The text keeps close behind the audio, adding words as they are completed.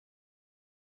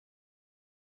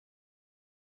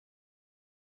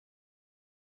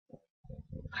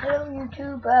Hello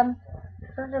YouTube. I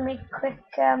want to make a quick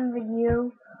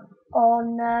video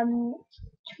on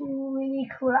two really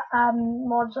cool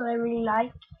mods that I really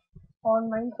like on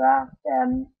Minecraft.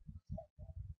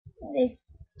 The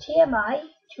TMI,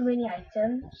 too many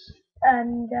items,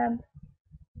 and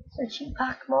the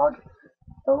cheatpack mod.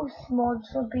 Both mods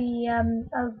will be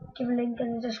I'll give a link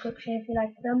in the description if you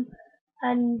like them.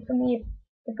 And for me,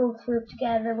 they both work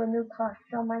together when they're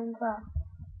crashed on Minecraft.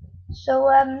 So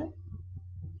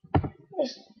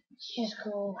it's just a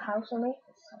cool house on me.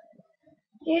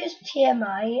 Here's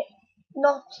TMI,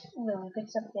 not the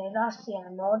bits up there, that's the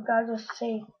other mod, but I'll just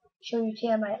show you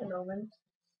TMI at the moment.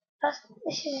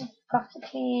 This is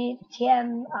practically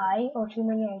TMI, or too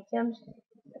many items.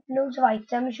 Loads of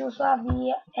items. You also have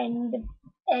the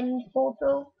end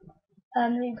portal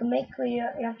you can make where you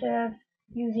have to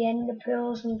use the ender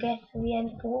pearls and get to the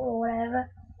end portal or whatever.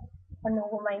 On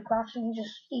normal Minecraft, so you can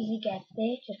just easily get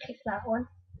there, just click that one.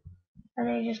 And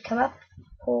then you just come up,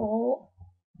 portal,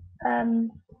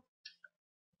 and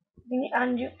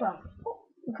you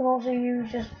can also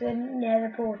use just the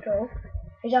nether portal.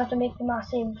 You don't have to make the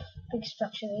massive big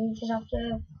structure thing, you just have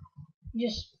to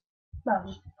just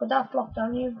put that block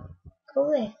down, you go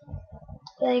there.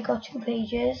 Then you got two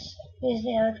pages. Here's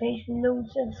the other page with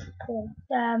loads of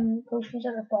potions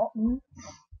at the bottom.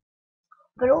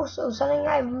 But also something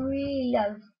I really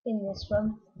love in this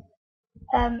one,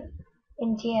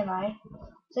 in TMI,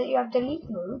 is that you have delete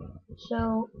mode.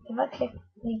 So if I click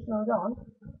delete mode on,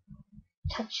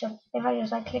 if I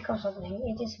just click on something,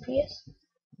 it disappears.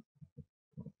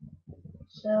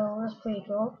 So that's pretty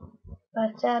cool.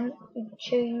 But you can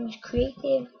change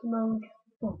creative mode.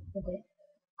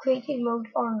 Creative mode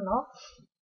on and off.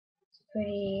 It's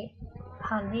pretty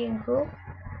handy and cool.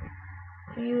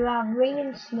 You have rain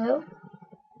and snow.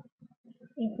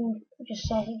 You can just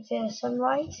set it to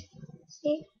sunrise,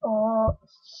 or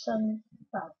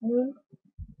noon,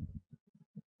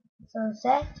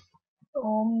 sunset,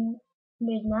 or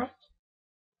midnight.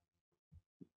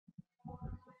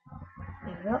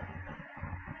 There you go.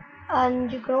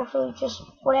 And you can also just,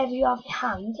 whatever you have to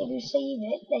hand, if you save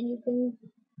it, then you can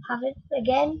have it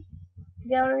again.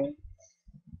 You know what I mean?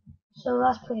 So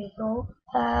that's pretty cool.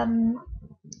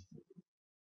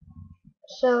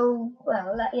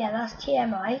 That's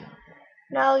TMI.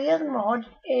 Now the other mod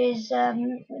is the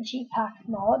cheatpack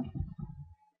mod.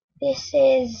 This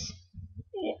is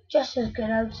just as good,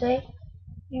 I would say.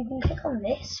 You can click on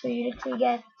this, where you literally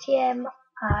get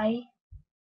TMI.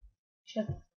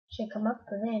 Should come up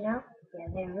for there now. Yeah,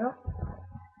 there we go.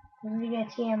 You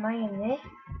get TMI in there.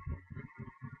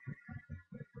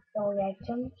 All the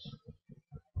items.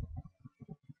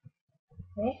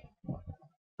 There.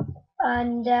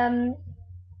 And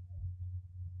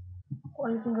or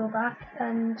you can go back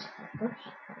and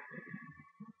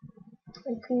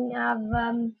you can have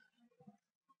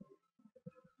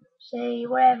say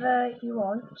whatever you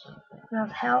want. You can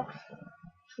have health,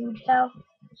 food health.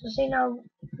 So say now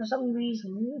for some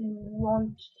reason you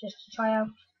want just to try out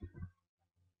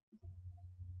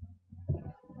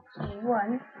say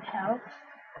 1 health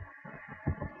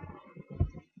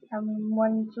and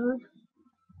 1 food.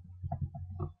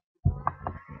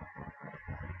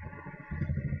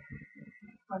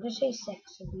 I'll just say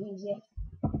 6, it'll be easier.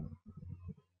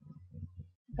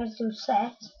 Let's do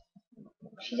set.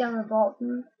 She's down the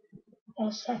bottom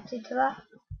and set it to that.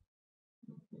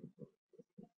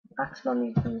 Maximum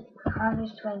you can have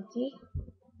is 20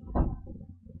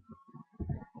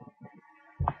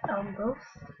 on both.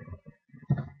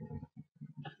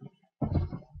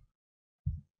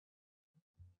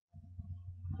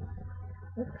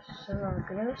 Oops, so I'm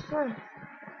gonna this one.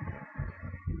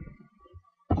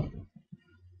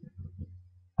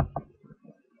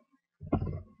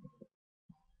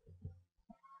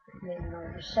 Then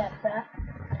I'll just set that.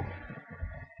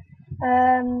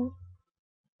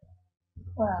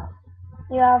 Well,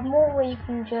 you have more where you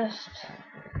can just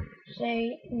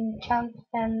say enchant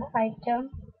an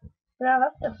item. You have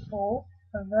up to 4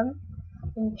 of them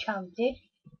enchanted.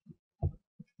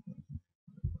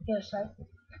 Just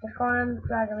click on them,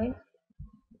 drag them in.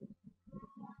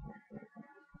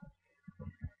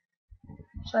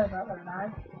 Sorry about the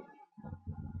lag.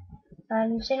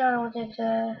 And say I wanted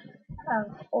to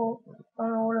have all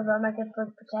of them, I could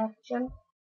put protection.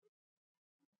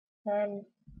 Then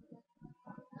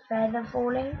feather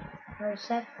falling, I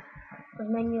set as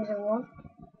many as I want,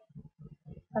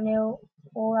 and they'll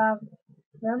all have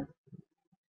them,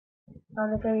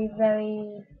 and they're very,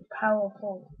 very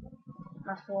powerful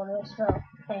after all this. Well,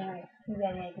 anyway, you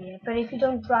get the idea. But if you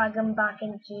don't drag them back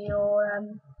into your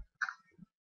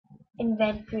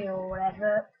inventory or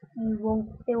whatever,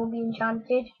 they won't be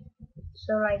enchanted.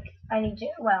 So like I needed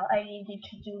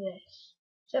to do this.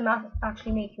 So I'm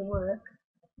actually making work.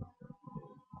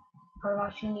 I've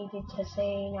actually needed to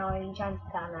say now I enchant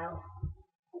that now.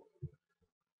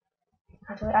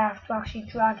 I have to actually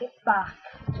drag it back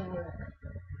to work.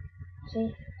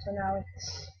 See? So now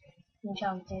it's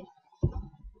enchanted.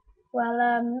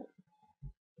 Well,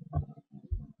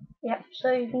 yep,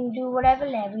 so you can do whatever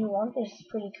level you want. This is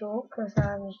pretty cool because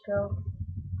now I just go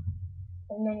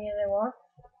as many as I want.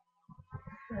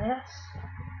 Yes.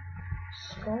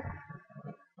 Score.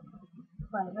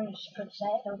 Well, very split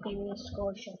set, it'll give me a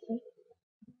score shortly.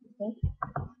 Okay.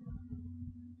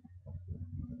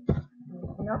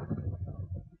 No.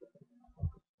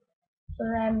 So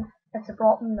then at the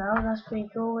bottom now, that's pretty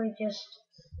cool. It just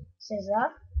says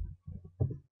that.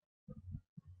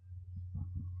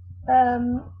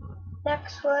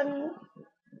 Next one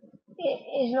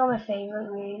is not my favourite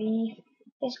really.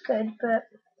 It's good, but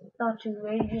not too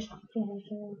great. Just can do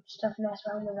some stuff, mess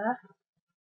around with that.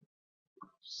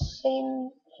 Same.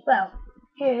 Well,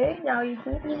 here now you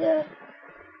can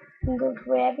go to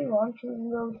wherever you want. You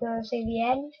can go to say the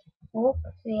end, walk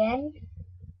to the end.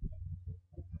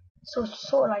 So it's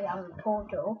sort of like having a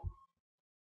portal.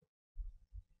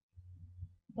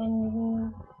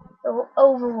 And the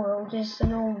overworld is the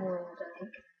normal world, I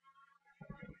think.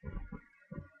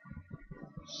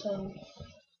 So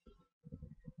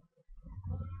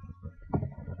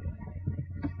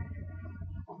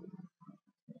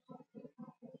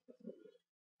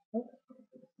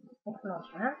I've lost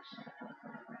that.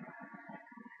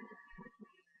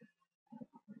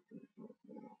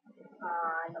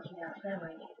 Nothing else, never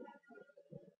mind.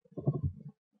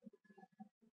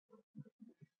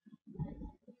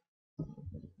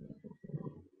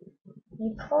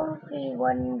 You're probably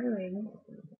wondering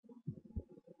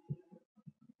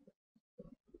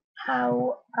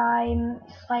how I'm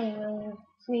finding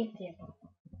creative.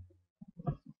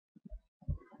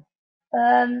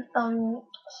 On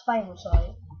survival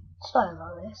side. Sorry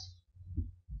about this.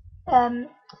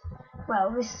 Well,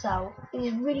 this is how.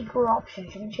 These really cool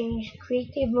options. You can change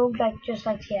creative mode just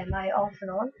like TMI off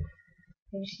and on.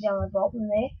 You can see down the bottom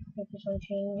there. If this one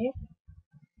changes.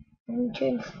 You can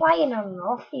turn flying on and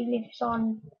off, even if it's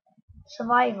on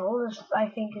survival. This I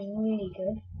think is really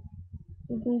good.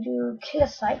 You can do killer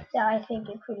sight, that I think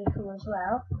is pretty cool as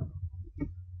well.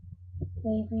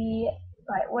 Maybe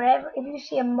whatever. If you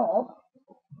see a mob,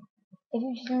 if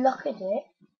you just look at it,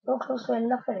 go closer and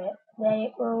look at it,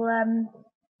 then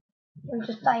it'll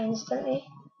just die instantly.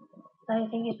 I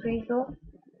think it's pretty cool.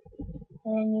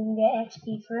 And then you can get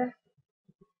XP for it.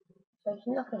 So if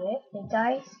you look at it, it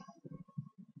dies.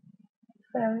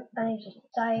 And it just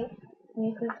dies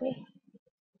really quickly.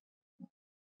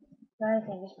 So I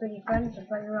think it's pretty fun,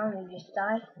 just run around and just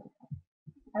die.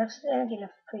 I think it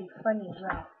looks pretty funny as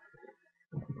well.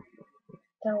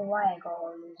 Don't know why I got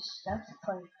all this stuff,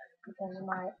 probably because of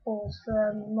my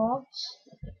awesome mods.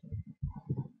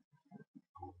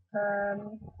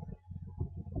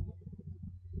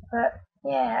 But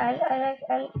yeah,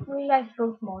 I really like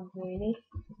both mods really.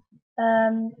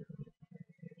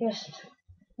 Just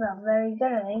very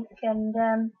good I think, and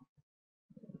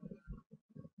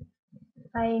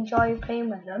I enjoy playing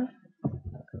with them.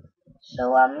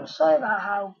 So I'm sorry about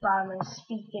how bad my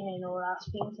speaking and all that's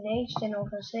been today. Just didn't know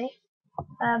what to say.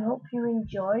 Hope you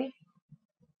enjoyed.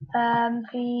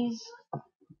 Please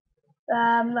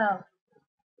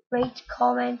rate,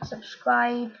 comment,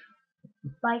 subscribe,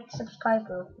 subscribe.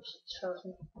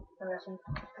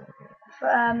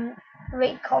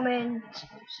 Rate, comment,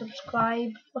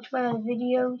 subscribe, watch my other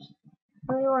videos.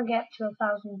 I really want to get to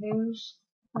 1,000 views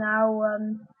now.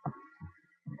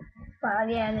 Well,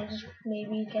 yeah, and then just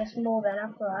maybe get some more then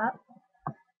after that.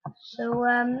 So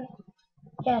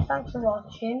yeah, thanks for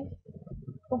watching.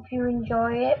 Hope you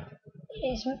enjoy it.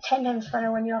 It's 10 times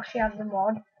funner when you actually have the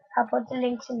mod. I'll put the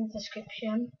links in the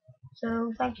description.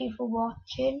 So thank you for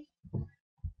watching,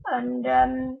 and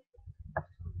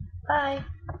bye.